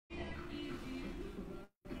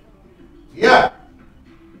Yeah.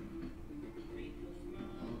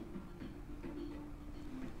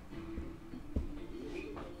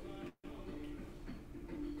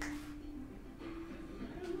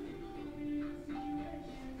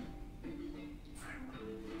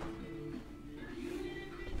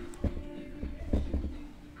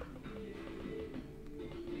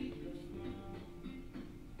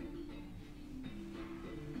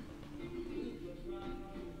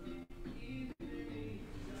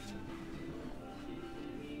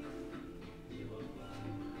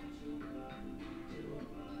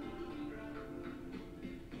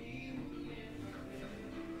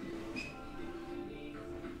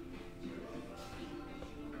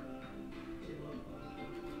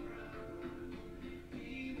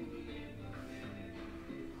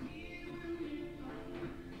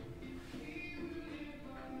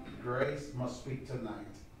 Grace must speak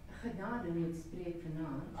tonight. Genade moet spreek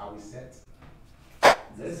vanaand. Are we set?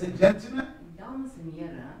 Ladies and gentlemen, Dames en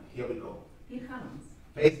heren, here we go. hier gaan ons.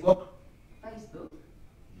 Facebook, Facebook,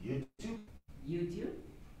 YouTube, YouTube,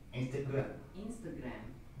 Instagram. Instagram.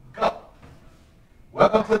 Go.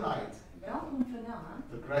 Welcome tonight Welkom vanaand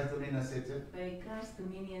to Christ Dominion City, bij Christ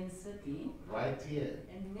Dominion City right here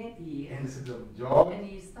en net hier in the city of George. in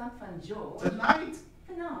die stad van George. Tonight,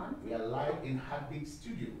 Vanaand we are live in Heartbeat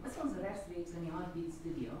Studio, is ons rechtstreeks in die Heartbeat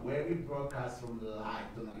Studio where we broadcast from live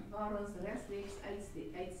tonight. waar ons rechtstreeks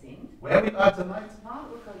uitzend. Where we are tonight, Waar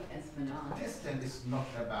ook al is vanaand, distance is not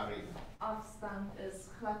a barrier. afstand is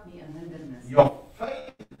glad nie 'n hindernis. Your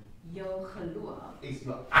faith Jou geloof is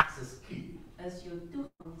your access key. is jou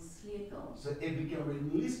toegangssleutel. So if you can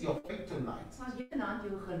release your faith tonight, So as jy vanaand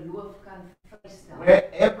jou geloof kan vrystel,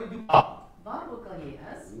 wherever you are, waar ook al jy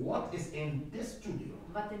is, what is in this studio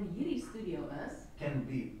wat in hierdie studio is, can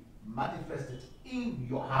be manifested in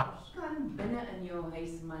your house, kan binne in jou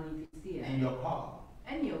huis manifesteer. in your car,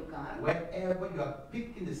 In jou kar, wherever you are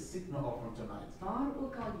picking the signal up from tonight. waar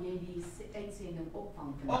ook al jy die uitsending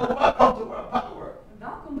opvang Oh, vandag. welcome to Word Power.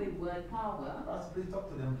 Welkom by Word Power. Pastor, please talk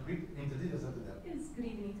to them. Introduce yourself to them. Yes, good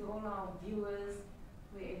evening to all our viewers,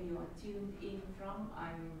 wherever you are tuned in from.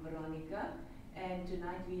 I'm Veronica, and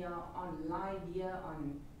tonight we are on live here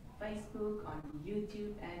on Facebook, on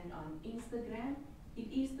YouTube, and on Instagram.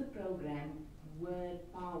 It is the program Word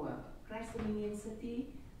Power, Christ Dominion City,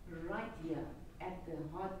 right here at the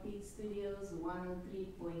Heartbeat Studios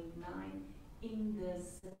 103.9 in the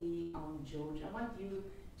city of George. I want you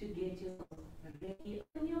to get yourself ready,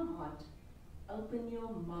 open your heart, open your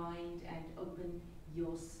mind, and open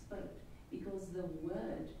your spirit, because the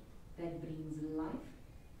word that brings life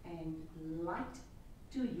and light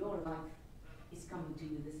to your life is coming to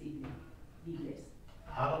you this evening. Be blessed.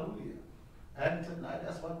 Hallelujah. And tonight,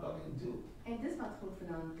 that's what God can do. En dis wat God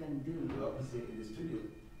vanaand kan doen. We often say in the studio,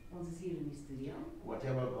 Ons is hier in die studio.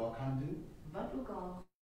 whatever God can do, Wat ook al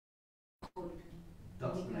God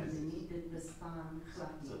does nie kan exist. doen nie, dit bestaan glad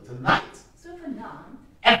So nie. tonight, So vanaand,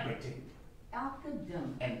 everything elke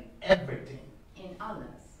ding and everything en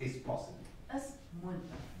alles is possible is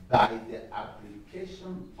moontlik by the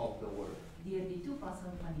application of the word. deur die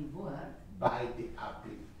toepassing van die woord, By the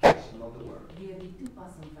application of the word. deur die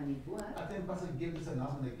toepassing van die woord. I think Pastor gave this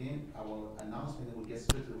announcement again, our announcement, and we'll get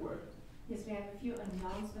straight to the word. Yes, we have a few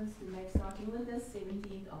announcements to make, starting with the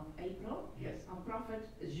 17th of April. Yes. Our prophet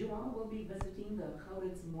Joel will be visiting the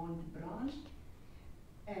Gouritsmond branch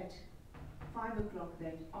at 5 o'clock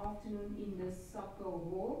that afternoon in the soccer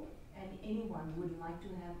hall, and anyone would like to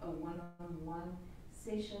have a one-on-one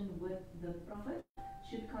session with the prophet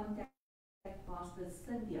should contact Pastor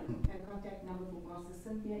Cynthia. And contact number for Pastor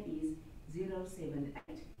Cynthia is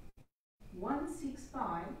 078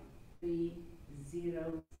 165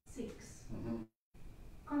 306.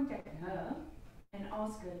 Contact her and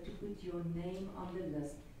ask her to put your name on the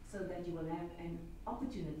list so that you will have an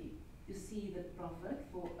opportunity to see the prophet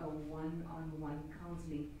for a one-on-one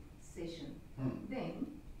counseling session. Then,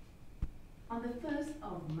 on the 1st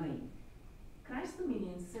of May, Christ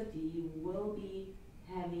Dominion City will be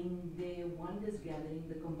having their Wonders Gathering.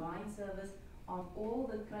 The combined service of all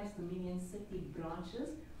the Christ Dominion City branches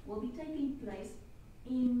will be taking place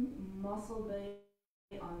in Mossel Bay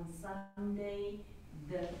on Sunday,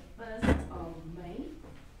 the 1st of May,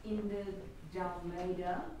 in the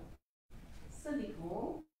Dalmada Civic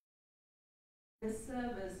Hall. The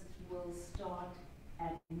service will start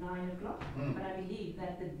at 9 o'clock, but I believe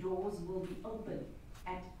that the doors will be open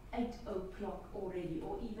at 8 o'clock already,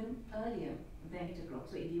 or even earlier than 8 o'clock.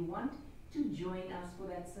 So if you want to join us for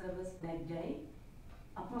that service that day,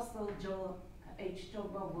 Apostle Joel H.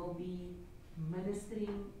 TOGBA will be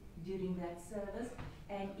ministering during that service,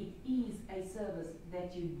 and it is a service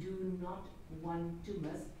that you do not want to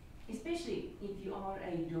miss. especially if you are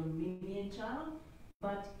a Dominion child.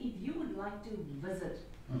 But if you would like to visit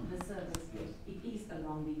the service, Yes. it is a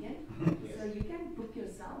long weekend, Yes. so you can book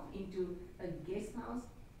yourself into a guest house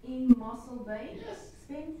in Mossel Bay. Yes.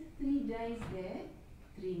 Spend 3 days there,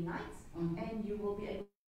 3 nights, and you will be able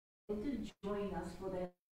to join us for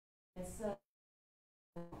that service.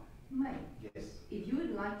 May. Yes. If you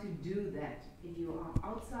would like to do that, if you are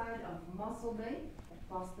outside of Mossel Bay,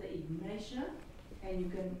 Pastor Ignatia, and you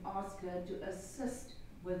can ask her to assist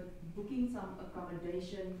with booking some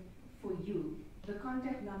accommodation for you. The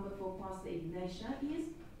contact number for Pastor Ignatia is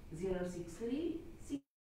 063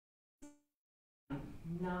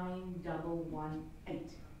 9118.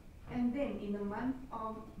 And then in the month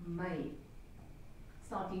of May,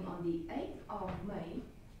 starting on the 8th of May,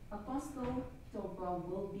 Apostle TOGBA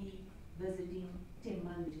will be visiting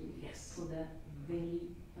Timbuktu Yes. for the very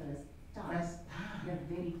first time. First time. The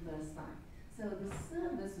very first time. So the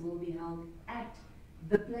service will be held at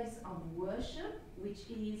the place of worship, which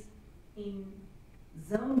is in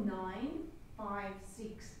Zone 9,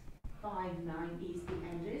 5659 is the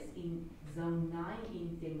address in Zone 9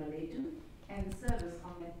 in Timbuktu. And the service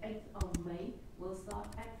on the 8th of May will start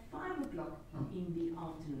at 5 o'clock in the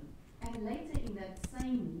afternoon. And later in that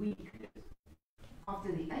same week,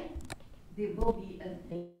 after the 8th, there will be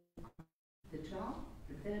the 12th,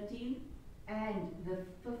 the 13th, and the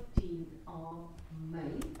 15th of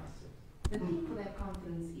May. The theme for that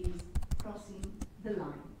conference is Crossing the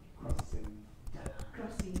Line.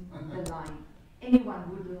 Crossing the Line. Anyone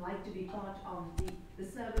who would like to be part of the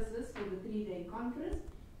services for the 3-day conference,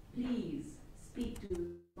 please speak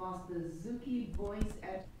to Pastor Zuki Boyce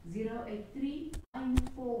at 083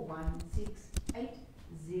 941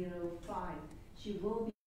 6805. She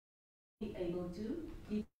will be able to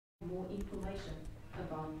give more information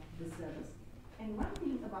about the service. And one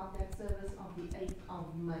thing about that service of the 8th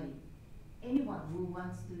of May, anyone who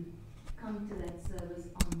wants to come to that service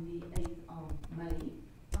on the 8th of May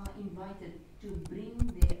are invited to bring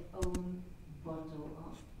their own bottle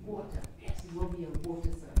of water. Yes. It will be a water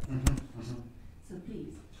service. So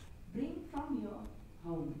please, bring from your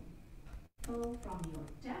home, fill from your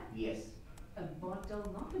tap, Yes. a bottle,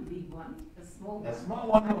 not a big one, a small A one, small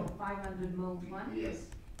one. 500 ml one. Yes.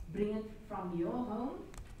 Bring it from your home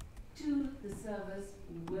to the service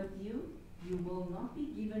with you. You will not be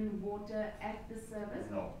given water at the service.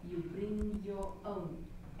 No. You bring your own,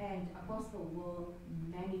 and Apostle will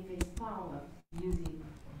manifest power using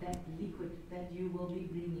that liquid that you will be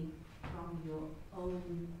bringing from your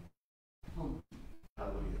own home.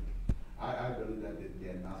 Hallelujah. I believe that the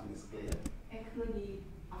announcement is clear. Ek glo die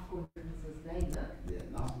afkondiging is duidelik. The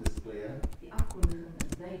announcement is clear. Die afkondiging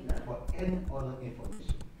is duidelik. For any other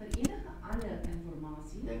information, Vir enige ander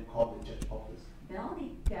inligting, then call the church office. bel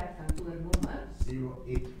die kerkkantoornommer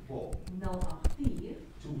 084 084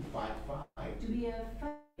 255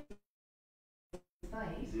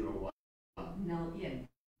 25 01.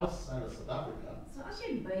 Outside of South Africa, So as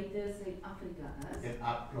jy buite Suid-Afrika is, then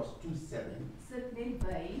add +27 sit net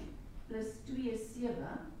by +27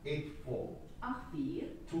 84 84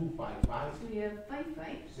 255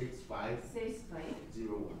 255 65 65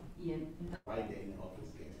 01. Right there in the office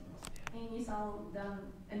getting us. en jy sal dan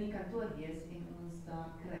in die kantoor wees en ons daar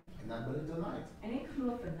kry. And I believe tonight, En ek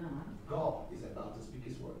glo vanaand, God is about to speak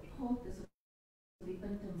His word. God is op die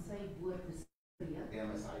punt om sy woord te spreek.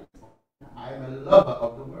 I am a lover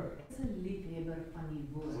of the word. Ek is 'n liefhebber van die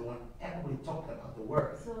So woord. whenever we talk about the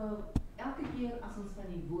word, So elke keer as ons van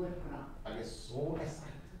die woord praat, I get so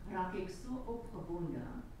excited raak ek so opgewonde,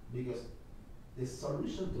 because the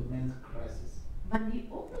solution to men's crisis want die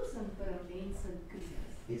oplossing vir 'n mens se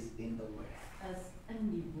krisis is in the word. is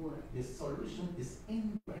in die woord. The solution is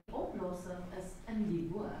in the word. Die oplossing is in die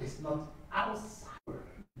woord, It's not outside the word.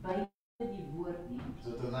 buite die woord nie.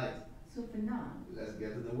 So tonight, So vanaand, let's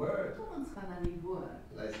get to the word. kom ons gaan na die woord.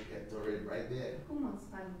 Let's get to it right there. Kom ons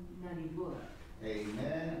gaan na die woord.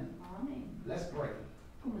 Amen. Amen. Let's pray.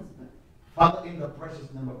 Kom ons bid. Father, in the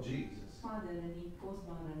precious name of Jesus, Vader, in die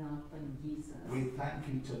kosbare naam van Jesus, we thank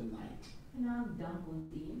you tonight vanaand dank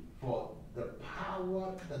ons U for the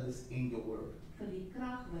power that is in your word. vir die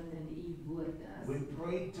krag wat in U woord We is.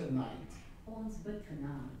 pray tonight Ons bid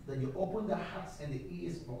vanaand that you open the hearts and the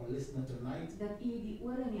ears of our listener tonight, dat U die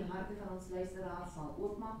ore en die harte van ons luisteraars sal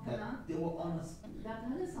oopmaak that vanaand, they will understand dat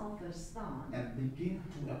hulle sal verstaan and begin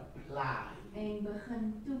to apply en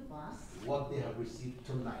begin toepas what they have received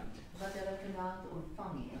tonight. wat hulle vanaand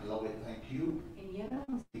ontvang And het. Lord, we thank you En Here,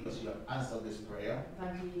 ons because you have answered this prayer,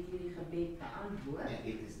 want U het hierdie gebed beantwoord and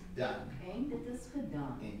it is done. En dit is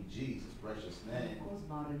gedaan. In Jesus' precious In name. die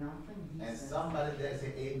kosbare naam van And Jesus. somebody there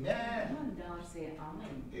say amen. Iemand daar sê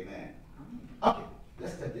amen. Amen. Amen. Okay,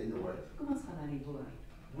 let's step in the word. Kom ons gaan na die woord.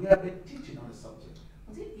 We have been teaching on the subject.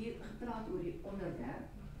 Ons het hier gepraat oor die onderwerp.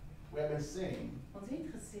 We have been saying Ons het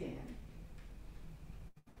gesê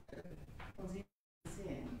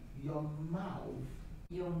your mouth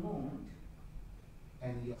jou mond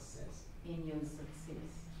and your success. en jou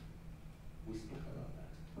sukses. We spoke about that.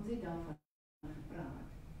 Ons het daarvan gepraat.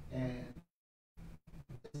 And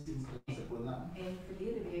this is principle now. En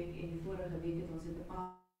verlede week en die vorige week het ons dit 'n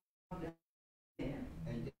paar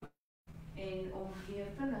en om weer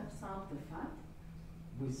vinnig saam te vat,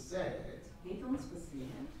 We said het ons gesê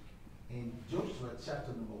in Joshua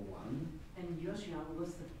chapter number 1 in Joshua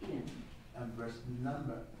hoofstuk 1 and verse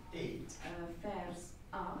number 8, vers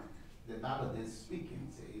 8, the Bible then speaking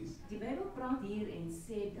says, die Bybel praat hier en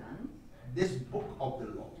sê dan, this book of the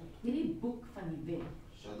law hierdie boek van die wet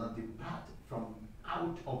shall not depart from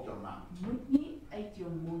out of your mouth, moet nie uit jou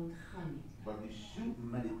mond gaan nie, but you should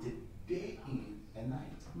meditate day in and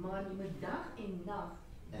night. maar jy moet dag en nag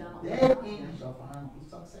And daarop therein waak, shall find good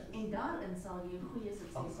success. en daarin sal jy goeie I'm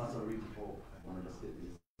sukses also hê. reading for I want to say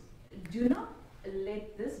this. Do not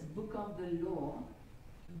let this book of the law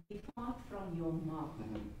depart from your mouth.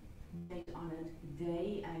 Meditate on it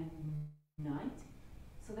day and night,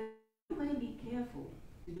 so that you may be careful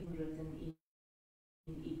to be written in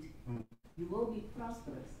it. You will be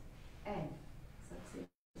prosperous and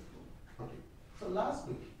successful. Okay. So last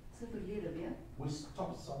week So verlede week we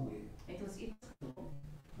stopped somewhere. het ons iets gedoen.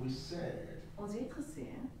 We said Ons het gesê,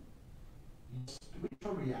 your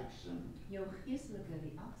spiritual reaction jou geestelike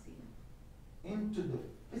reaksie into the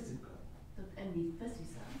physical tot in die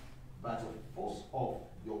fisiese, by the force of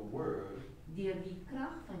your word deur die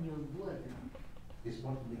krag van jou woorde, is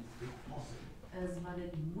what makes it possible. is wat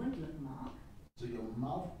dit moontlik maak. So your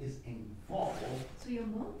mouth is involved So jou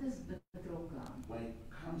mond is betrokke when it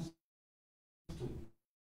comes to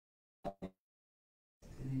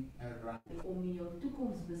around om jou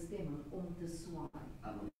toekomsbestemming om te swaai.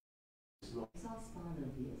 and Jy sal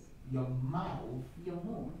stadig wees. your mouth Jou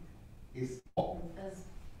mond is up is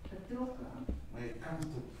betrokke when it comes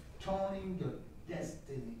to turning your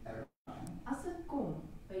destiny around. as dit kom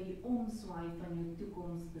by die omswaai van jou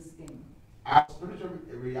toekomsbestemming. Our spiritual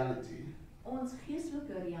reality Ons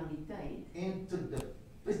geestelike realiteit into the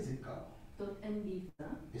physical tot in die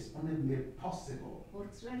is only made possible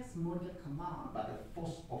word slegs moontlik gemaak by the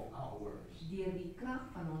force of our words, deur die krag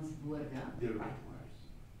van ons woorde, the right words,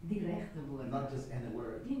 die regte woorde. not just any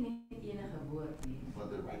word, Nie net enige woord nie, but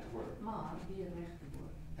the right word. maar die regte woord.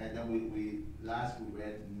 And then we last we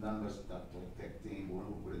read Numbers chapter 13, we want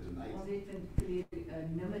to put it tonight, Ons het in verlede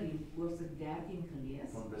Numeri hoofstuk 13 gelees.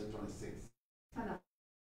 from verse 26. Vanaf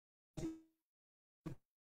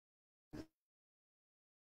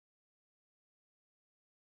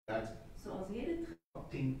That so ons het dit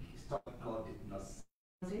think stop God did not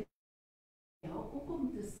help ook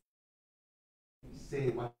om te say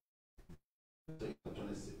what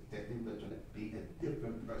 26, 13, verse 20, be a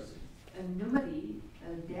different person. in Numeri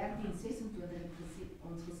 13:26 het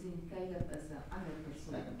ons gesien Caleb is 'n ander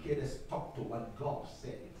persoon. Like Caleb stuck to what God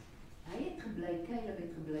said. Hy het gebly, Caleb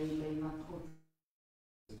het gebly by wat God.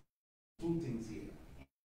 Two things here.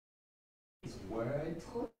 His word,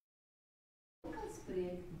 God kan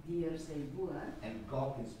spreek deur sy woord and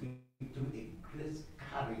God can speak through a grace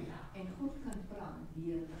carrier. en God kan praat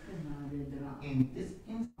deur 'n genadedraer. In this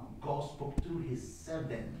instance, God spoke through his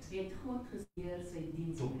servant Het God gestuur sy to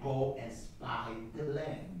diensknegt go and spy the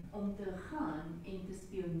land. om te gaan en te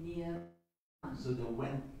spioneer. So they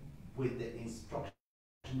went with the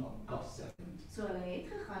instruction of God's servant. So hulle het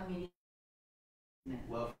gegaan met die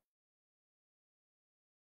Well,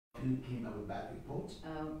 you came up with bad reports.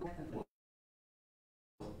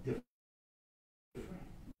 Different.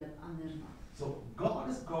 dat anders maak. So God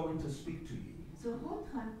is going to speak to you, So God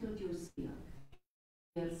gaan tot jou spreek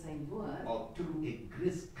deur sy woord or through a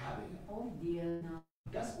grace carrier. of deur na.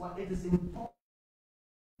 That's why it is important.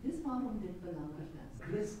 Dis waarom dit belangrik is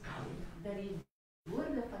Grace carrier dat die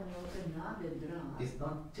woorde van jou genadedraer is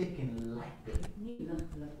not taken lightly. nie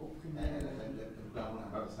ligtelik opgeneem word. I'm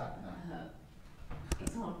about to start now.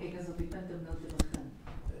 Ek is op die punt om nou te begin.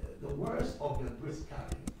 The words of your grace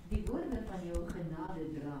carrier Die woorde van jou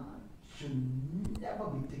genadedraer should never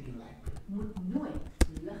be taken lightly. moet nooit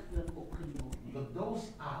ligtelik opgeneem word nie. Because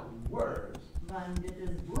those are words Want dit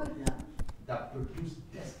is woorde that produce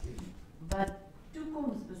destiny wat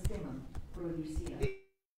toekomsbestemming produseer.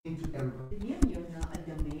 into a Dit neem jou na 'n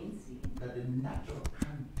dimensie that the natural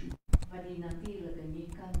can't do. wat die natuurlike nie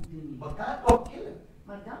kan doen nie. But that God killing.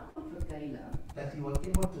 Maar dan he was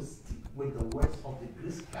able to stick with the words of the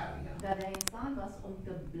grace carrier. Dat hy in staat was om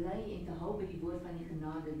te bly en te hou by die woord van die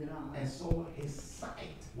genadedrager. And so his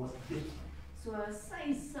sight was different. So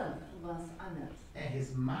sy sig was anders. And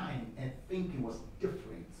his mind and thinking was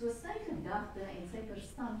different. So sy gedagte en sy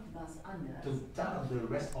verstand was anders. To that of the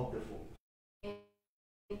rest of the folk. En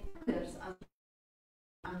anders as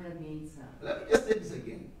ander mense. Let me just say this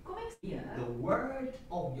again. Kom ek sê, The word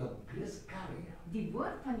of your grace carrier die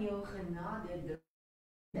woord van jou genadedrager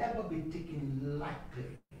never be taken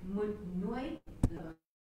lightly. moet nooit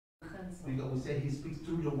beginsel. Because we say he speaks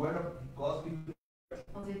through the word of God speaks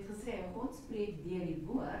Ons het gesê, God spreek deur die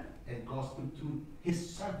woord and God speaks through his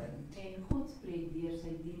servant. en God spreek deur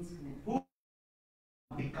sy diensknegt. Who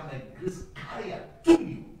become a grace carrier to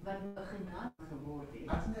you. Wat 'n genade geword het.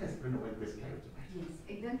 I think I explained the word grace carrier to me. Yes,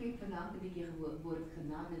 ek dink ek vanaand 'n bietjie woord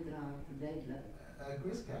genadedrager verduidelik. A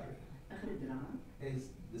grace carrier 'n Gedrager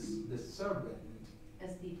is the servant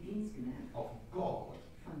is die diensknegt of God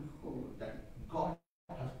van God that God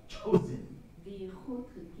has chosen wie God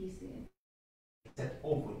gekies het set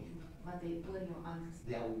over you. wat hy oor jou aangestel.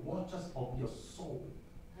 They are watchers of your soul.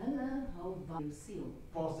 Hulle hou van jou siel.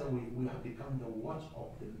 Paul said we have become the watch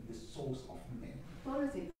of the souls of men.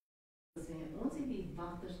 Paulus het gesê ons het die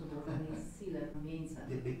wagters geword van die siele van mense.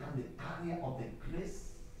 They become the carrier of the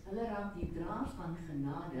grace Hulle raak die draers van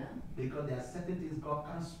genade, because there are certain things God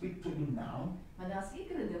can't speak to you now. want daar is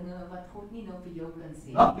sekere dinge wat God nie nou vir jou kan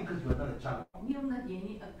sê. Not because you are not a child, Nie omdat jy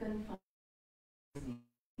nie 'n kind van is nie.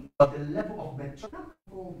 but the level of maturity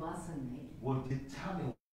Volwassenheid will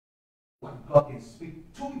determine what God can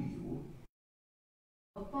speak to you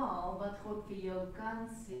bepaal wat God vir jou kan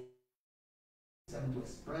sê and to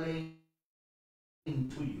explain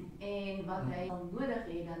to you. en wat hy nodig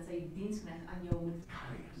het dat sy diensknegt aan jou moet.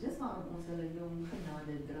 Carriers. Dis waarom ons hulle noem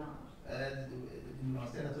genadedraers. You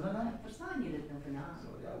understand that tonight? Verstaan jy dit nou vanaand?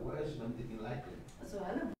 So their words don't take it lightly. So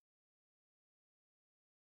hulle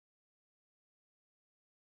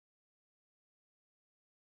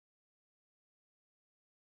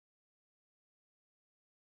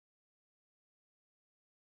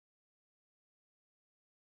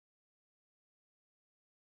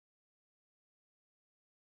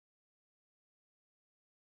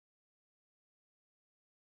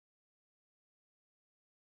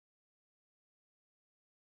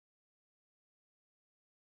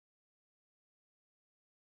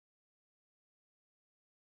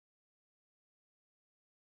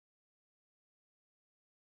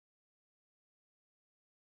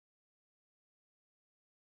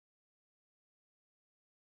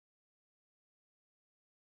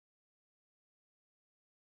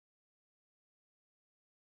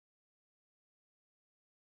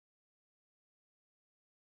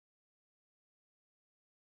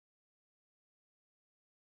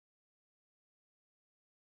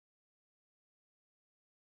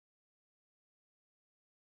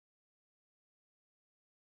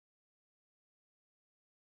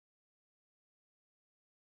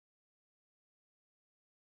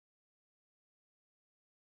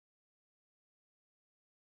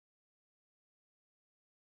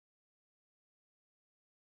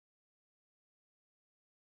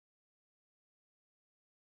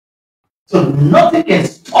So nothing can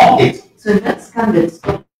stop it. so niks kan dit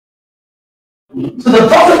stop nie. So the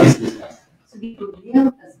problem is this. So die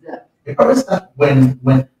probleem is dit. The problem is that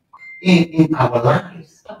when in our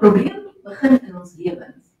lives, 'n Probleem begin in ons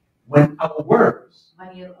lewens when our words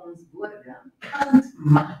wanneer ons woorde can't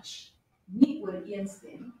match nie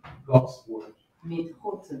ooreenstem God's word. met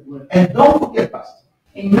God se woord. And don't forget, Pastor,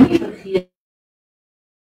 En moenie vergeet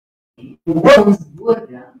words ons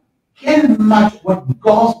woorde can match what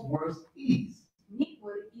God's word is. nie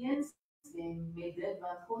ooreenstem met dit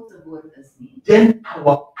wat God se woord is nie. Then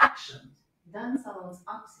our actions Dan sal ons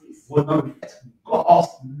aksies will not reflect God's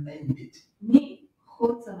mandate. nie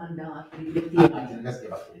God se mandaat reflekteer. Let's get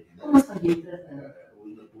back to it. Kom ons gaan weer terug in.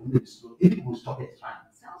 If people stop it, it's fine.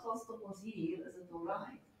 Selfs al stop ons hier, is dit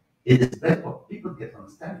alright. It is better for people to get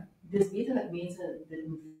understanding Dis beter dat mense dit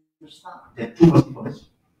moet verstaan than too much information.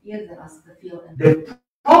 eerder as te veel in. The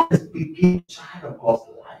prophets became child of God's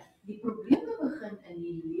life Die probleme begin in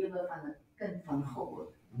die lewe van 'n kind van God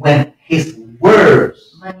when his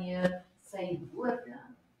words wanneer sy woorde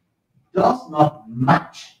does not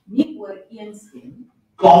match nie ooreenstem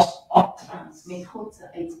God's utterance met God se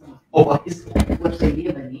uitspraak over his life oor sy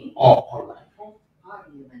lewe nie or her life. of haar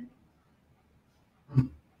lewe nie.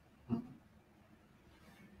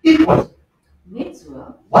 It was Net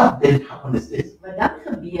so, what then happened is this: wat dan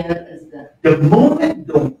gebeur is dit the moment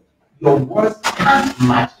your words can't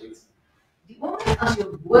match it, die oomblik as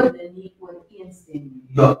jou woorde nie ooreenstem nie,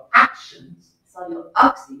 your actions sal jou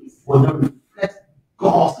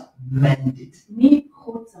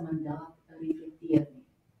se mandaat reflecteer nie.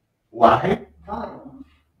 Why? Waarom?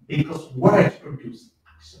 Because words produce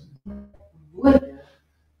action. Woorde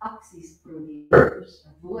aksies produseer. Words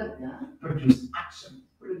Woorde produce action.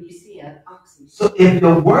 produseer aksies. So if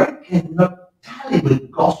your word cannot tally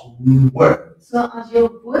with God's word, So as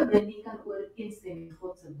jou woorde nie kan ooreenstem met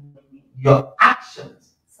God se woord nie, your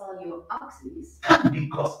actions sal jou aksies can't be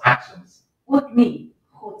God's actions. ook nie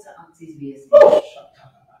God se aksies wees nie. Oh, shut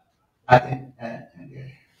up. I think,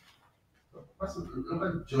 look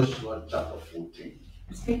at Joshua chapter 14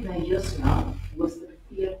 Ons kyk na Josua hoofstuk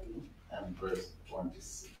 14 and verse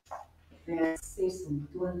 26. vers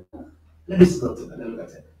 26. Let me go to that. Let me look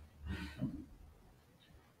at it.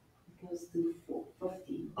 It goes to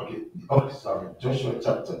 15. Okay, sorry. Joshua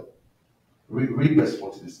chapter. Read verse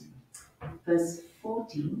 14. Verse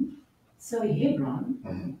 14. So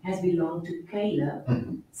Hebron has belonged to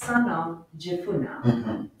Caleb, son of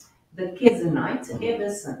Jephunneh, the Kenizzite,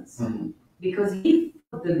 ever since. Because he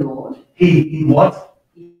followed the Lord. He what?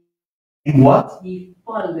 He what? He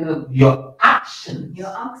followed. Your actions. Your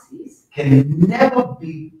acties can never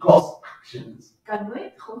be God's actions. Kan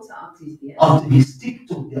nooit God se aksies wees. Until you stick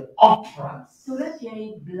to the utterance. Sodat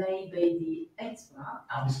jy bly by die uitspraak.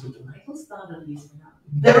 I'll be speaking tonight. Ek wil staan en lees vandag.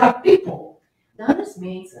 There are people Daar is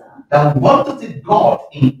mense that want to see God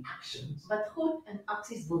in actions. wat God in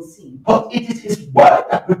aksies wil sien. But it is His word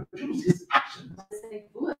that produces His actions. Sy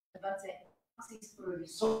woord wat sy aksies produseer.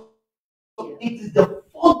 So it is the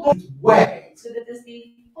following word. So dit is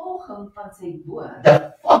die volging van sy woord.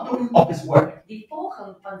 The following of His word. Die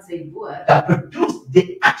volging van sy woord. That produce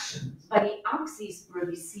the actions. Wat die aksies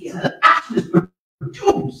produseer. So the action is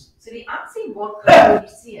produced. So die aksie word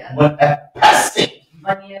geproduseer. When a person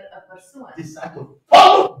wanneer 'n persoon decide to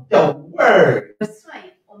follow the word.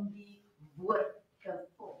 Besluit om die woord te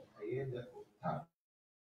volg.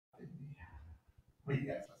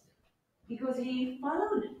 Because he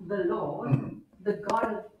followed the Lord, the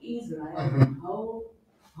God of Israel,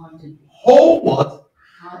 wholeheartedly. Whole what?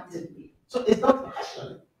 Heartedly. So it's not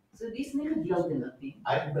partially. So dis nie gedeeltelik nie.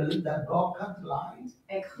 I believe that God can't lie.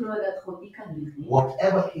 Ek glo dat God nie kan lieg nie.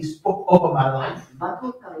 Whatever He spoke over my life, Wat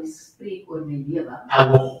ook al hy spreek oor my lewe, I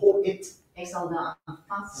will hold it, ek sal daaraan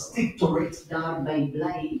vashou. stick to it, Daarby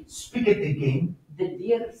bly, speak it again dit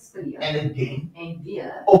weer spreek and again en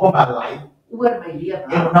weer over my life. oor my lewe.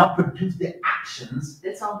 It will now produce the actions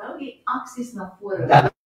Dit sal nou die aksies na vore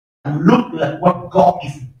that look like what God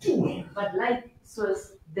is doing. wat lyk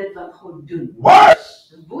soos dit wat God doen. Words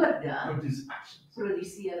Woorde produce actions.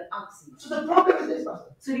 produseer aksies. So the problem is this,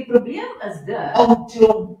 Pastor. So die probleem is dit,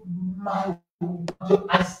 Until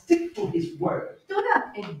I stick to His word,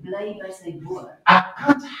 totdat ek bly by sy woord, I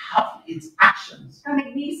can't have its actions kan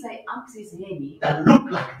ek nie sy aksies hê nie that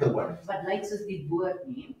look like the word. wat lyk soos die woord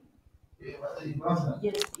nie. Yes.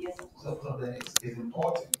 So then it's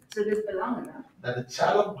important So dit is belangrik that the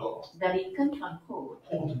child of God dat die kind van God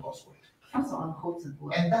hold to God's word. vas aan God se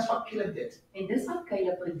woord. And that's what Caleb did. En dis wat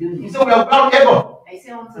Caleb gedoen He het. said, we are well able. Hy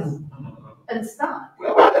sê ons is in staat. We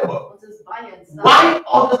are well able. Ons is baie in staat. Why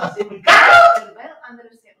others are saying we can't? Terwyl ander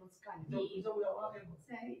sê ons kan He nie. said, we are well able.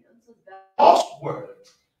 Sê hy ons is wel. God's word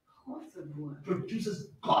God se woord produces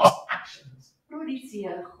God's actions.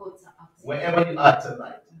 produseer God se aksie. Wherever you are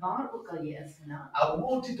tonight, Waar ook al jy is vanaand. I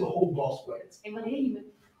want you to hold God's word. En wanneer jy met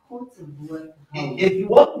God se woord hou, If you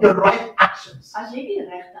want the right actions as jy die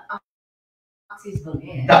regte aksies wil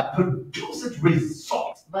hê, that produces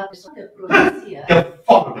results, wat te produseer, then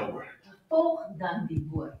follow the word. volg dan die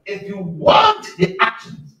woord. If you want the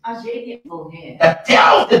actions As jy die wil hê, that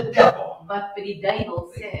tell the devil wat vir die duiwel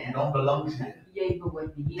you sê, don't belong here, jy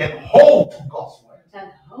behoort nie then hier, hold to God's word. dan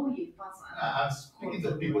hou jy vas aan. I'm speaking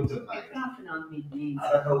to people Ek tonight. praat vanaand met mense.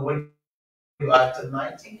 I don't know where you are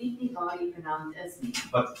tonight, Ek weet nie waar jy vanaand is nie,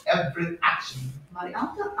 but every action, maar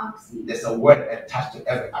elke aksie, there's a word attached to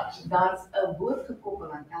every action. daar's 'n woord gekoppel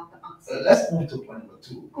aan elke So aksie. let's move to point number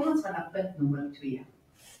 2. Kom ons van na punt nommer 2.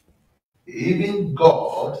 Even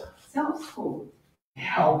God Selfs God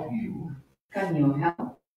help you kan jou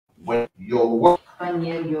help when your work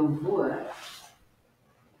wanneer jou woord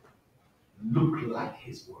look like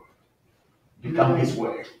His word, become His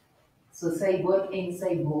word. so sy woord en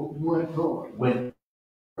sy woord word. When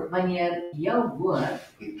Wanneer jou woord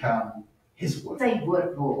become His word, sy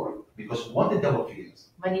woord word, because what the devil fears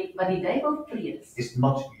wat die duiwel vrees, is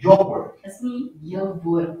not your word. is nie jou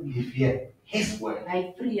woord nie. He fears His word.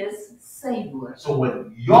 Hy vrees sy woord. So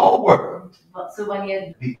when your word So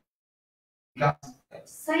wanneer becomes,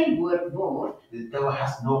 sy woord word, the devil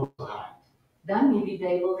has no to hide. dan het die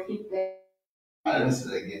duiwel geen plek. Let me say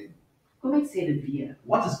it again. Kom ek sê dit weer.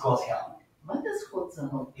 What is God's help? Wat is God se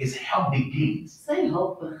hulp? His help begins Sy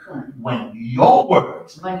hulp begin when your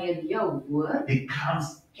word wanneer jou woord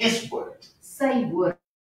becomes his word. sy woord,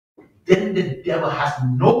 Then the devil has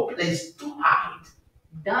no place to hide.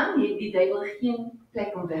 dan het die duiwel geen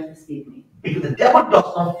plek om weg te steek nie. Because the devil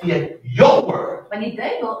does not fear your word. Want die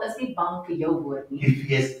duiwel is nie bang vir jou woord nie. He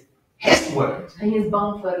fears his word. Hy is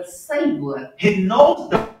bang vir sy woord. He knows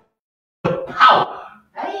the power.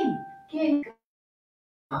 Hy ken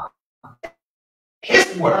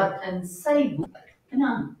His word. wat in sy woord. En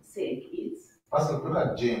dan sê ek iets. Pastor, look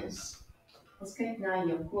at James. Ons kyk na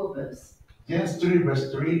Jakobus. James 3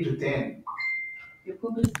 verse 3 to 10.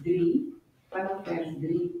 Jakobus 3, vanaf vers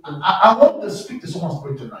 3. I want to speak to someone's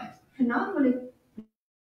spirit tonight. Vanaand wil ek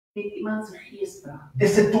met iemand se gees praat. The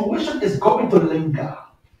situation is going to linger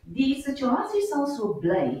Die situasie sal so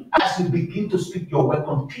bly, as you begin to speak your word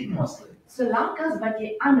continuously. solank as wat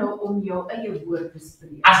jy aanhou om jou eie woord te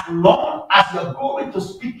spreek. As long as you're going to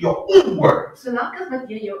speak your own word, Solank as wat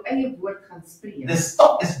jy jou eie woord gaan spreek, the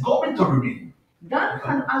stuff is going to remain. dan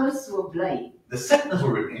gaan alles so bly. The sickness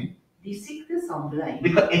will remain Die siekte sal bly,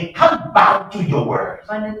 because it can't bow to your word.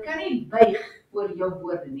 want dit kan nie buig voor jou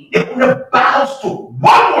woorde nie. It only bows to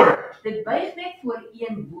one word. Dit buig net voor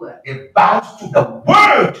een woord. It bows to the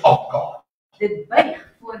word of God. Dit buig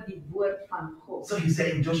voor die woord van God. So he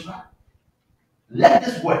said in Joshua, let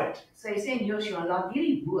this word So hy sê in Joshua, laat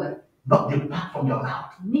hierdie woord not depart from your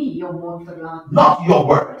mouth. nie jou mond verlaat nie. Not your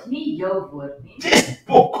word. Nie jou woord nie. This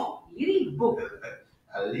book. Hierdie boek,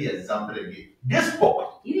 This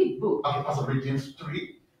book. hierdie boek. Okay, Pastor, read James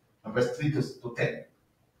 3, verse 3 to 10.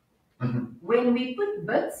 When we put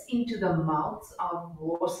bits into the mouths of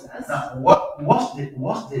horses, Now, what's the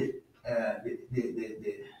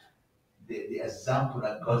example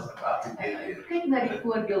that God's about to give you? kyk na die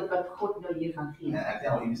voorbeeld wat God nou hier gaan gee. I think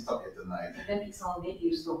I'll even stop here tonight. Ek dink ek sal net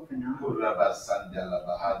hier stop vanaand.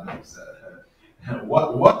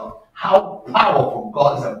 How powerful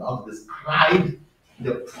God is about to describe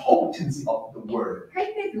the potency of the word.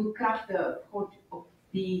 Kyk net hoe kragtig God op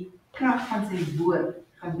die krag van sy woord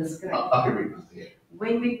gaan beskryf. Okay, read this here.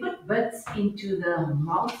 When we put bits into the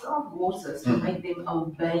mouths of horses to make them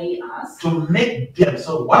obey us, To make them,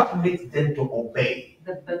 so what makes them to obey?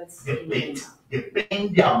 the bits The in bit, them. the bit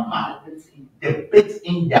in their mouth, The bits in the bit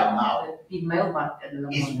in their mouth die mylband in hulle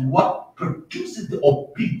is mond what produces the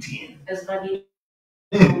obedience. is wat die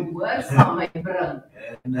gehoorsaamheid bring.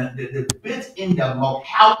 And the bit in their mouth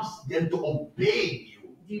helps them to obey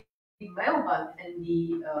you. Die mylband in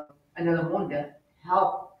hulle monde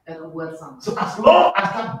help gehoorsaam. So as long as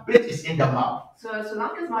that bit is in their mouth,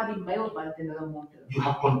 Solank as maar die mylband in hulle mond is, you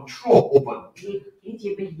have control over them. het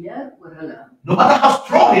jy beheer oor hulle. No matter how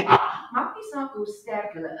strong they are, Maak nie saak hoe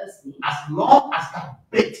sterk hulle is nie. as long as that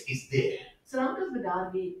bit is there, Solank as met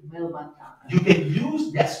daardie mylband daar is, you can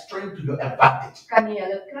use their strength to your advantage. kan jy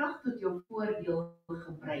hulle krag tot jou voordeel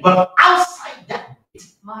gebruik. But outside that bit,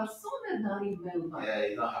 Maar sonder daardie mylband,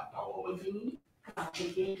 you don't have power over het jy nie krag,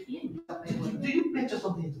 het jy geen krag it. oor Do hulle. you picture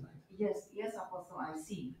something tonight? Yes, Apostle, I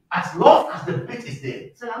see. As long as the bit is there,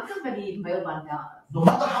 Solank as met die mylband daar is, no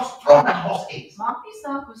matter how strong that horse is, maak nie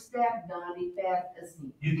saak hoe sterk daardie perd is nie.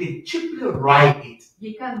 you can cheaply ride it,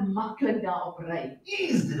 Jy kan maklik daarop ry.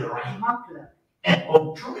 easily ride, Maklik. and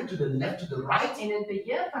control it to the left, to the right, En in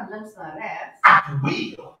beheer van links na regs, at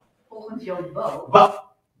will. volgens jou wil. But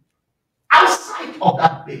outside of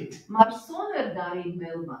that bit, Maar sonder daardie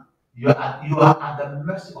mylband, you are at the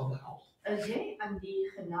mercy of the horse. is jy aan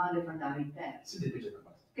die genade van daardie perd. See the picture of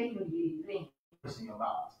us. Kyk nou hierdie prent. It's in your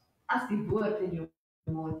mouth. As die woord in jou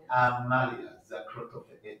mond. Amalia, Zakrot of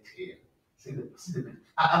the here. See the picture.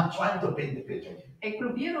 I'm trying to paint the picture here. Ek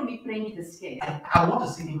probeer om die prentjie te skets. I want to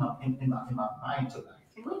see in my mind tonight.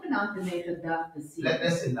 Ek wil vanaand in my gedagte sien.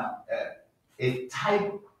 Let's say now, a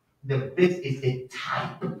type, the bit is a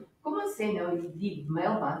type. Kom ons sê nou die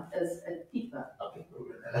mylband is 'n tipe. Okay,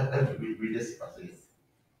 let me read this passage.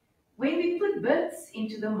 When we put bits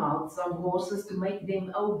into the mouths of horses to make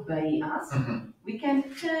them obey us, we can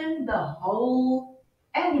turn the whole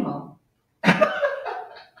animal.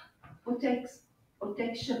 or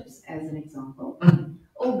take ships as an example.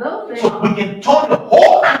 Although they So we can turn the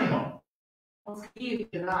whole animal ons hier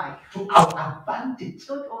draai to our advantage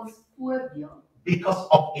tot ons voordeel because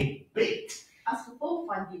of a bit. as gevolg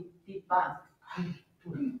van die band.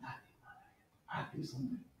 I do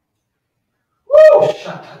something. Woo!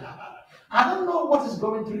 Shatalaba. I don't know what is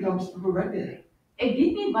going through your spirit right there. Ek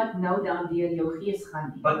weet nie wat nou dan deur jou gees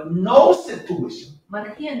gaan nie, But no situation maar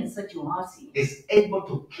geen situasie is able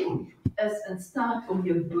to kill you is in staat om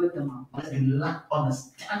jou dood te maak. Unless you lack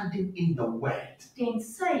understanding in the word.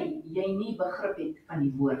 Tensy jy nie begrip het van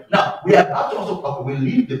die woord nie. Now, we are about to also talk, we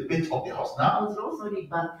leave the bit of the house now. Ons los nou die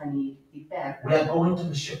band van die perd. We are going to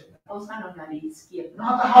the ship. Ons gaan nog na die skip. No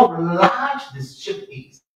matter how large this ship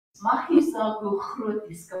is, Maak nie saak hoe groot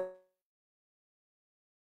die skip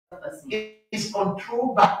is nie. it is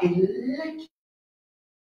controlled by a little.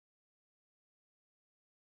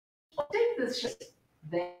 Take this ship.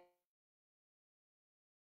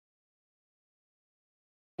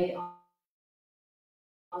 They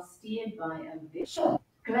are steered by a very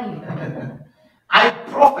klein. I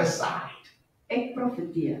prophesied. Ek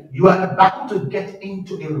profeteer. You are about to get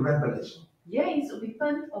into a revelation Jy is op die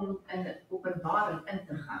punt om in 'n openbaring in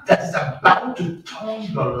te gaan. that is about to turn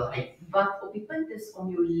your life Wat op die punt is om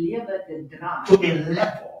jou lewe te draai to a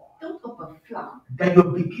level tot op 'n vlak that you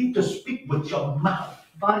begin to speak with your mouth.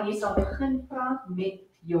 waar jy sal begin praat met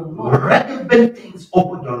jou mond. Relevant things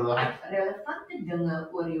over your life. Relevante dinge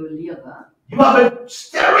oor jou lewe. You have been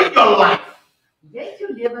steering your life. Jy het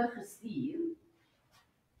jou lewe gestuur.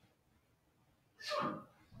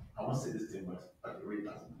 I won't say this thing, but I can read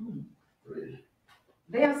that. Really.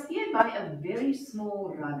 They are steered by a very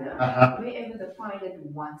small rudder wherever the pilot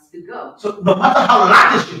wants to go. So no matter how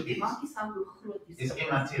large the ship is, Maak nie saak hoe groot die it's skip is.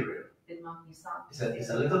 immaterial. Dit maak nie saak. It's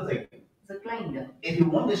a little thing. Dis 'n klein ding. If you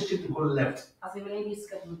want the ship to go left, As jy wil hê die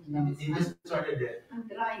skip moet you links just turn it there. gaan,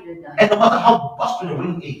 draai dit dan. And no matter how busted the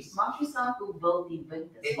wind is, Maak nie saak hoe wild die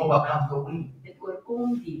wind it is. overcomes the wind. Dit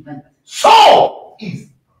oorkom die wind. So is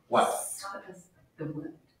what? So is the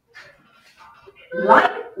word.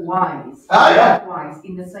 Likewise,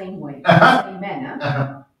 in the same way, in the same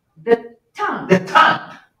manner, the tongue The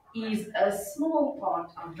tongue, is a small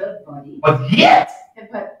part of the body, but yet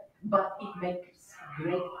but it makes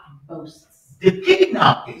great boasts. the key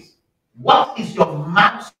now is, what is your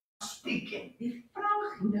mouth speaking? Die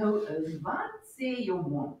vraag nou is, wat sê jou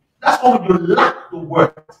mond? That's when you lack the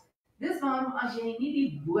word. Dis waarom as jy nie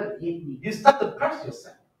die woord het nie, You start to press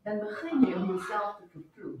yourself. dan begin jy om jouself te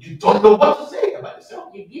vervloek. You don't know what to say about yourself.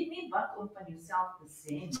 Jy weet nie wat om van jouself te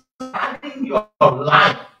sê nie. Starting your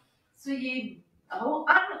life, So jy hou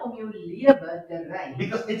aan om jou lewe te ry,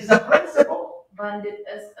 because it is a principle. want dit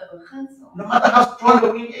is 'n beginsel. No matter how strong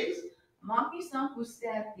the wind is, Maak nie saak hoe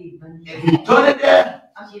sterk die wind if you turn it there,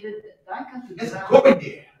 as jy dit daai kant toe it's draai, going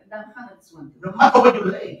there. dan gaan dit soontoe. No matter where you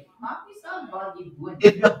lay, Maak nie saak waar jy woon.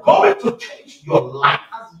 if you're going to change your life,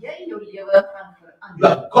 As jy jou lewe gaan you verander,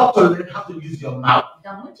 have got to learn how to use your mouth.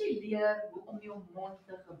 dan moet jy leer hoe om jou mond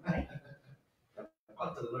te gebruik. You've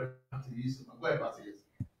got to learn how to use your mouth. Go ahead, Pastor. Yes.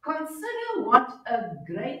 Consider what a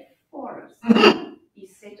great forest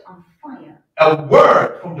is set on fire. A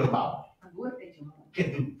word from your mouth 'n Woord uit jou mond can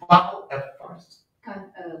devour a forest.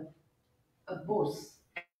 kan 'n bos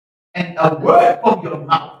And a word from your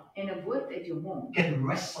mouth en 'n woord uit jou mond can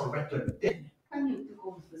resurrect your dead. kan jou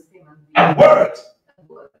toekoms bestem en A word, 'n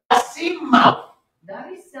woord. a same mouth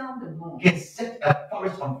Daardie selfde mond can set a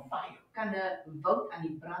forest on fire. kan 'n woud aan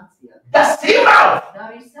die brand steek. The same mouth,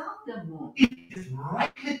 Daardie selfde mond, if it is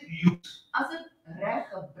rightly used, as dit reg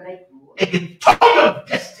gebruik word, it can turn your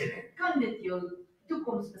destiny kan dit jou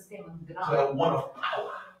toekomsbestemming to dra a one of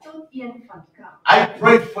power. tot een van krag. I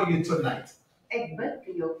prayed for you tonight. Ek bid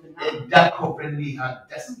vir jou vanaand. And that company had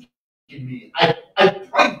destiny in me. I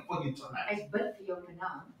prayed for you tonight. Ek bid vir jou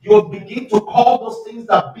vanaand. You will begin to call those things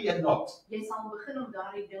that be and not Jy sal begin om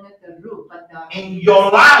daardie dinge te roep wat daar in your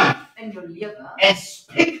life in jou lewe and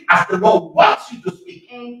speak as the Lord wants you to speak.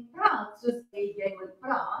 en praat soos jy moet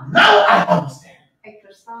praat. Now I understand Ek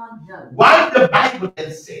verstaan nou why the Bible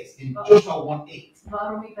then says in Joshua 1:8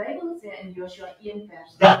 waarom die Bybel sê in Joshua 1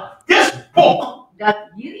 vers 8 that this book dat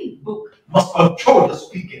hierdie boek must control the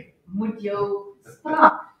speaking. moet jou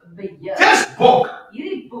spraak beheer. This book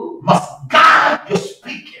Hierdie boek must guide your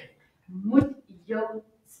speaking. moet jou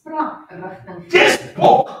spraakrigting This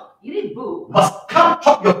book Hierdie boek must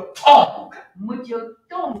capture your tongue. moet jou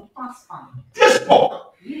tong vasvang. This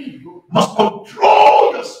book Hierdie boek must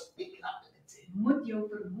control your speaking ability. moet jou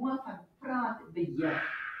vermoë van praat beheer.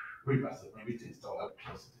 Read Pastor, everything still up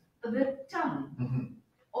close. The tongue Mhm.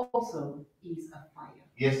 also is a fire.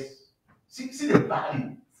 Yes. See the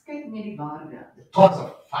value. Kyk net die waarde. The tongues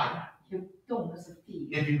of fire. Jou tong is 'n vuur.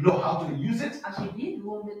 If you know how to use it, As jy weet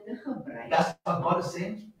hoe om dit te gebruik, that's what God is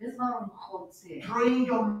saying. dis waarom God sê, Train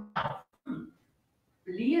your mouth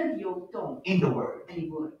leer jou tong in the word. in die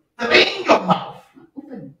woord. Train your mouth.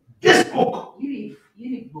 Oefen This book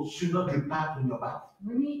hierdie boek. should not depart from your mouth.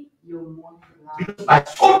 Moenie jou mond verlaat. Because by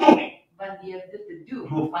so doing, Wanneer dit te you doen,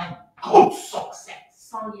 will find good success.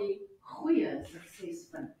 sal jy goeie sukses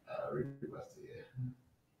vind. Read the Pastor, yeah.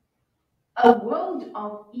 A world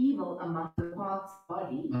of evil among the parts of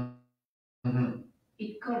the body,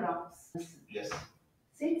 it corrupts the person. Yes.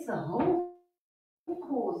 Sets the whole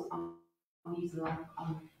cause of his life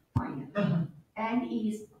on fire. And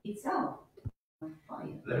is itself on fire.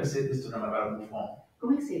 Let me say this to them about move on.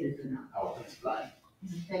 Kom ek sê dit toe nou. I will explain.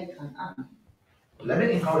 Die tyd gaan aan. Let me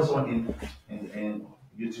encourage someone in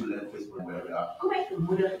YouTube and Facebook where we are. Kom ek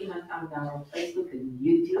moedig iemand aan daar op Facebook en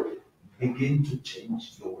YouTube. Begin to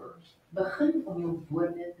change your words. Begin om jou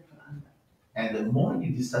woorde te verander. And the more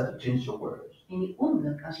you decide to change your words, En die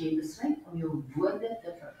oomblik as jy besluit om jou woorde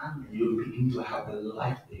te verander, you begin to have the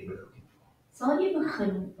life that you've been looking for. sal jy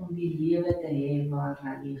begin om die lewe te hê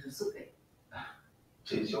waarna jy gesoek het.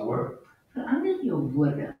 Change your word. Verander jou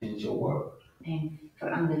woorde Change your word. en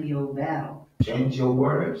verander jou wêreld. Change your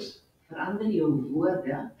words Verander jou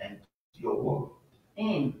woorde and your word.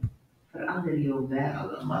 en verander jou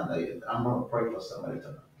wêreld. I'm going to pray for somebody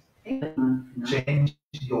tonight. Ek bid vandag. Change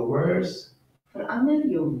your words Verander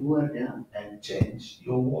jou woorde and change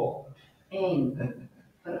your word. en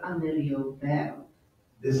verander jou wêreld.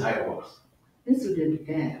 This is how it works. Dis hoe dit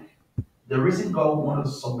werk. The reason God wants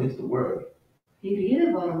us to submit the word Die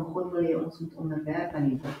rede waarom God wil hê ons moet onderwerp aan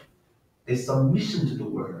die woord, is submission to the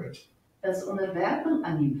word. is onderwerping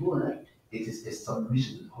aan die woord, It is a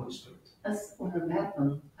submission to the Holy Spirit. is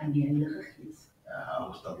onderwerping aan die Heilige Gees. I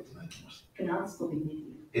will stop it tonight. Vanaand stop ek net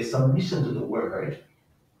hier. A submission to the word,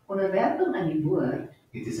 Onderwerping aan die woord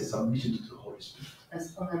it is a submission to the Holy Spirit.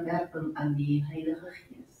 is onderwerping aan die Heilige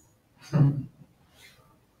Gees.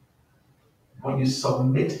 When you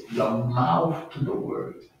submit your mouth to the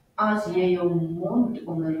word, As jy jou mond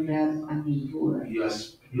onderwerp aan die woord,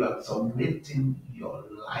 you are submitting your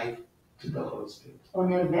life to the Holy Spirit.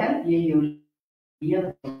 onderwerp jy jou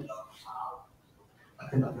lewe. I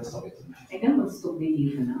think I'll stop it tonight. Ek dink ons stop net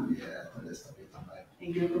hier vanaand. Yeah, I think let's stop it tonight.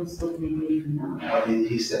 Ek dink ons stop net hier vanaand. What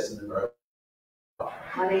he says in the verse.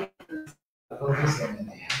 Maar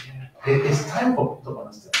It's time for people to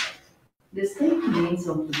understand dis tyd vir mense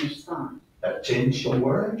om te verstaan. that change your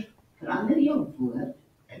word Verander jou woord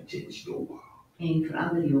and change your world. en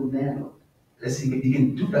verander jou wêreld. Let's see if you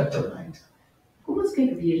can do that tonight Kom ons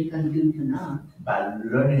kyk of jy dit kan doen vanaand. by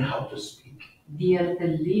learning how to speak. Deur te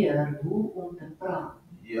leer hoe om te praat.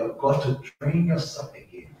 You've got to train yourself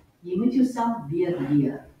again Jy moet jouself weer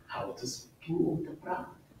leer how to speak. hoe om te praat.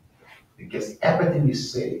 Because everything you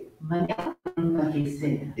say Want elke wat jy sê,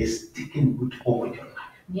 is taking root over your life.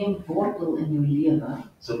 neem wortel in jou lewe.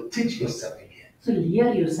 So teach yourself again. So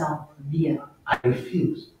leer jouself weer. I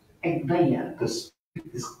refuse Ek weier to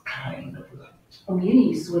speak this kind of language. om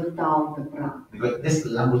hierdie soort taal te praat. Because this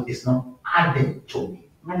language is not added to me.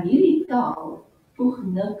 Want hierdie taal voeg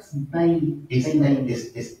niks by my.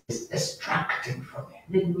 It's extracting from me.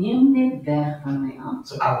 Dit neem net weg van my af.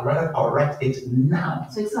 So I'd rather correct it now,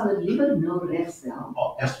 So ek sal dit liewer nou regstel,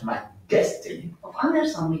 or else my destiny of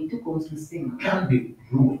anders sal my toekomsbestemming can be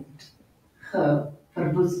ruined.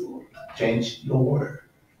 verwoes word. Change your word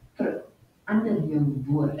Verander jou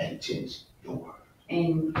woord and change your word.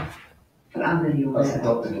 en verander jou That's wêreld.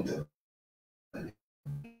 adopting it.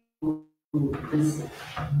 This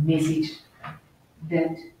message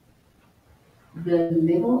that the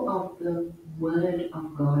level of the word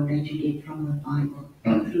of God that you get from the Bible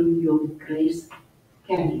through your grace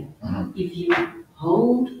carrier, if you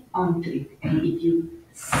hold on to it and if you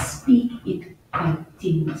speak it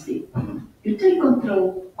continuously, you take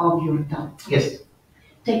control of your tongue, Yes.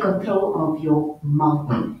 take control of your mouth,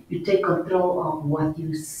 you take control of what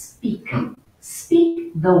you speak.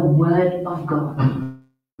 Speak the word of God.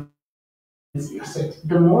 That's it.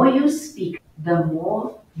 The more you speak, the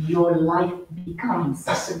more your life becomes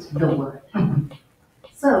That's it. the word.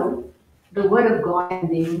 So, the word of God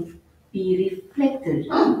can then be reflected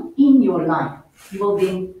in your life. You will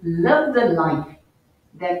then live the life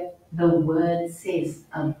that the word says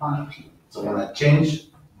about you. So when I change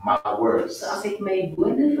my words, So as ek my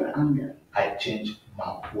woorde verander, I change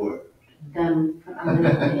my word. dan verander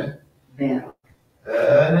my wêreld.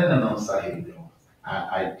 No, Sahib.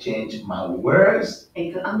 I change my words,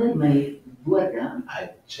 Ek verander my woorde I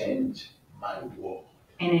change my word.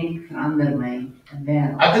 en ek verander my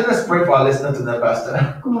wêreld. I think let's pray for our listener tonight,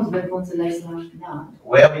 Pastor. Kom ons bid vir ons luisteraars vandag.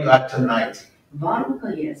 Wherever you are tonight, Waar ook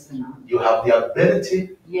al jy is vanaand, you have the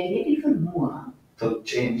ability jy het die vermoë to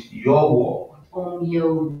change your word om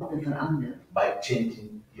jou te verander, by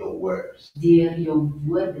changing your words. deur jou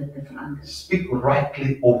woorde te verander. Speak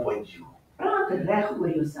rightly over you. Praat reg oor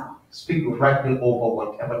jouself. Speak rightly over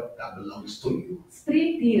whatever that belongs to you.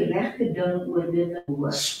 Spreek die regte ding oor dit wat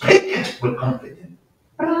hoor. Speak it with confidence.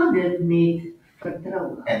 Praat dit met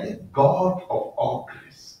vertroue. And the God of all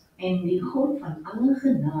grace En die God van alle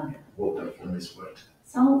genade will perform His word.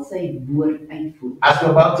 sal sy woord uitvoer. As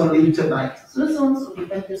we're about to leave tonight, Soos ons op die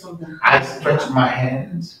punt is om te I gaan, stretch my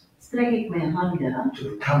hands strek ek my hande to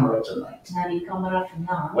the camera tonight. na die kamera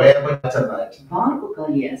vanaand, Wherever you are tonight, waar ook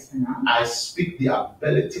al jy is vanaand. I speak the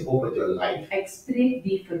ability over your life Ek spreek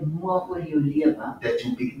die vermoë oor jou lewe, that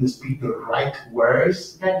you begin to speak the right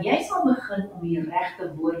words dat jy sal begin om die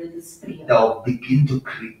regte woorde te spreek, that will begin to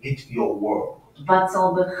create your world. wat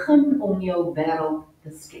sal begin om jou wêreld te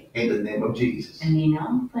skep. In the name of Jesus. In die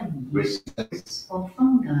naam van Jesus, Receive this.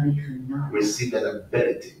 ontvang daardie genade, Receive that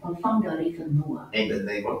ability ontvang daardie vermoë, in the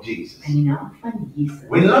name of Jesus. in die naam van Jesus.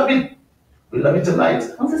 We love you. We love you tonight.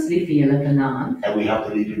 Ons is lief vir julle vanaand, And we have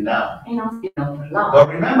to leave you now. en ons het nou verlaat. But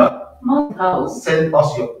remember, Maar onthou, send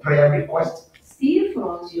us your prayer request stuur vir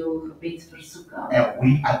ons jou gebedsversoeke, and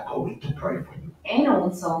we are going to pray for you. en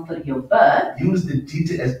ons sal vir jou bid. Use the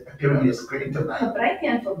details appearing on your screen tonight Gebruik die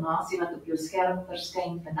inligting wat op jou skerm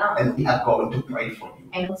verskyn vanaand, and we are going to pray for you.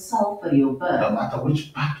 en ons sal vir jou bid. No matter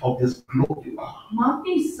which part of this globe you are, Maak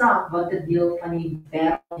nie saak watter deel van die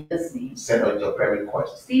wêreld jy is nie. send us your prayer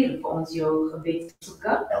request Stuur vir ons jou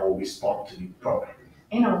gebedsversoeke, and we'll respond to you properly.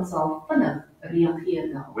 en ons sal vinnig reageer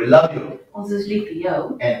daarop. We love you Ons is lief vir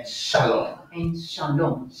jou, and shalom. en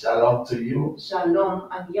shalom. Shalom to you Shalom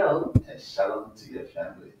aan jou, and shalom to your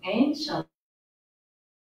family. en shalom